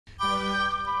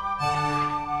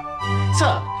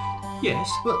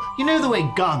Yes. Well, you know the way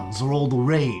guns are all the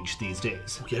rage these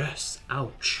days. Yes.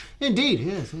 Ouch. Indeed,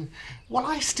 yes. Well,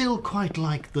 I still quite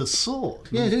like the sword.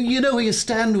 Yeah, you know where you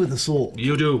stand with the sword.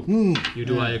 You do. You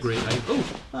do, yes. I agree.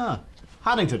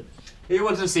 Hollington. You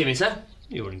wanted to see me, sir?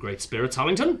 You were in great spirits,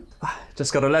 Hollington.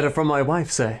 Just got a letter from my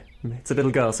wife, sir. It's a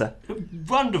little girl, sir.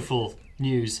 Wonderful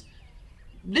news.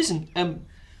 Listen,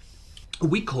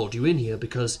 we called you in here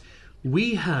because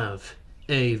we have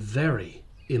a very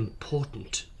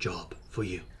important job for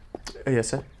you. Yes,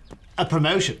 sir. A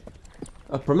promotion.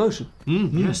 A promotion?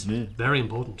 Yes, very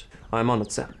important. I'm on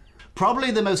it, sir.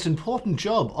 Probably the most important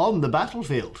job on the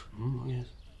battlefield. Yes.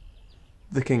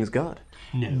 The King's Guard?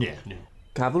 No.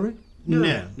 Cavalry?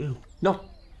 No. Not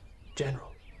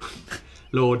General.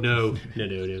 Lord, no.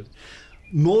 No.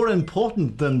 More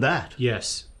important than that.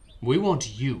 Yes. We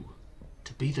want you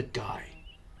to be the guy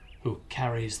who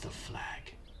carries the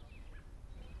flag.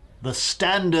 The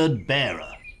standard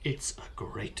bearer. It's a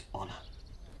great honor.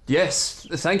 Yes,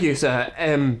 thank you, sir.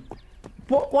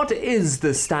 What is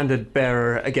the standard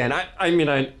bearer again? I mean,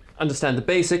 I understand the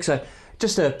basics.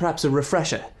 Just perhaps a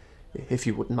refresher, if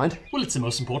you wouldn't mind. Well, it's the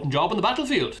most important job on the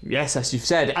battlefield. Yes, as you've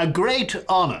said. A great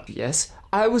honor. Yes.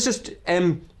 I was just,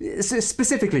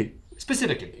 specifically.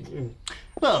 Specifically.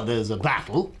 Well, there's a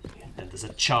battle. And there's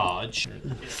a charge.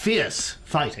 Fierce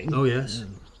fighting. Oh, yes.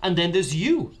 And then there's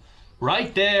you,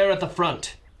 right there at the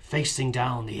front, facing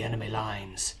down the enemy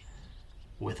lines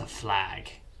with a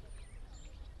flag.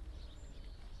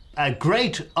 A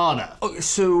great honor. Oh,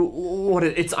 so what?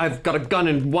 I've got a gun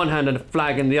in one hand and a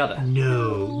flag in the other.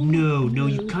 No.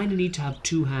 You kind of need to have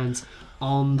two hands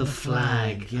on the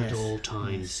flag yes. at all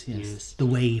times. Yes. The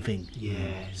waving.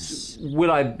 Yes.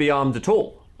 Will I be armed at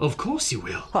all? Of course you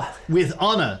will. With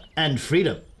honor and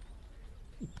freedom.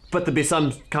 But there'd be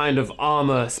some kind of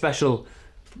armor, special,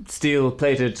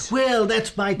 steel-plated... Well,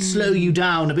 that might slow you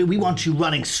down a bit. We want you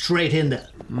running straight in there.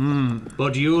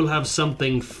 But you'll have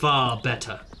something far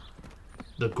better.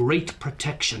 The great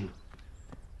protection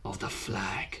of the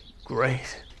flag.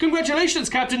 Great. Congratulations,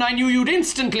 Captain. I knew you'd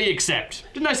instantly accept.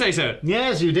 Didn't I say so?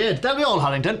 Yes, you did. That'll be all,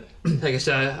 Hollington. Thank you,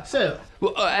 sir. So...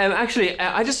 Well, actually,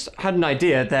 I just had an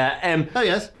idea there. Oh,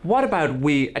 yes? What about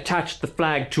we attach the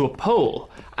flag to a pole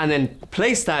and then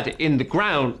place that in the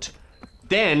ground?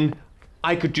 Then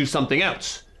I could do something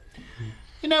else.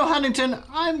 You know, Hollington,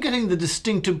 I'm getting the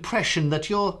distinct impression that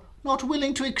you're not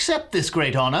willing to accept this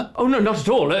great honor. Oh, no, not at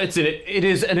all. It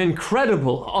is an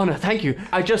incredible honor, thank you.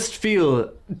 I just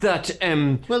feel that,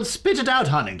 Well, spit it out,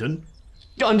 Hollington.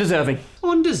 Undeserving.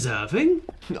 Undeserving?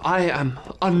 I am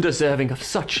undeserving of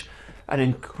such an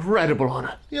incredible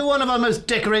honor. You're one of our most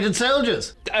decorated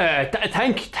soldiers.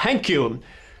 Thank you.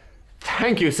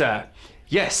 Thank you, sir.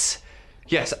 Yes.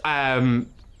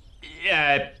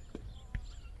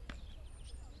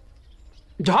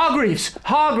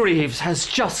 Hargreaves has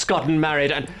just gotten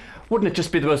married, and wouldn't it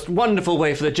just be the most wonderful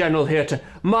way for the General here to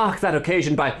mark that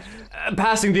occasion by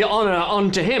passing the honor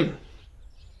on to him?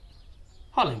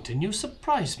 Hollington, you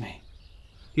surprise me.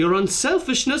 Your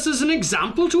unselfishness is an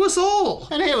example to us all.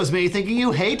 And here was me thinking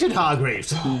you hated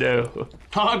Hargreaves. No.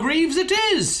 Hargreaves it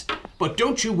is. But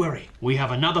don't you worry. We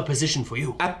have another position for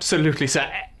you. Absolutely,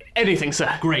 sir. Anything,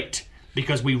 sir. Great.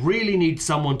 Because we really need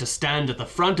someone to stand at the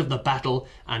front of the battle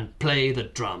and play the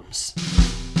drums.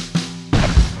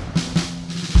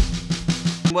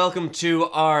 Welcome to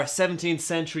our 17th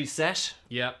century set.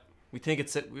 Yeah. We think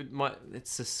it's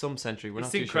some century. We're not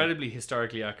It's too incredibly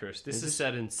historically accurate. This is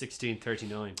set in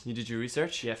 1639. You did your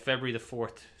research? Yeah, February the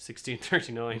 4th,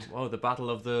 1639. Oh, the Battle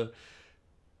of the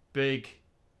Big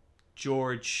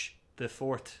George the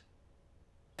 4th.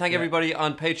 Thank everybody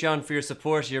on Patreon for your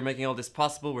support. You're making all this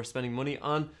possible. We're spending money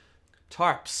on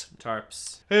tarps.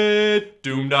 Tarps. Hey,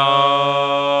 Doomda.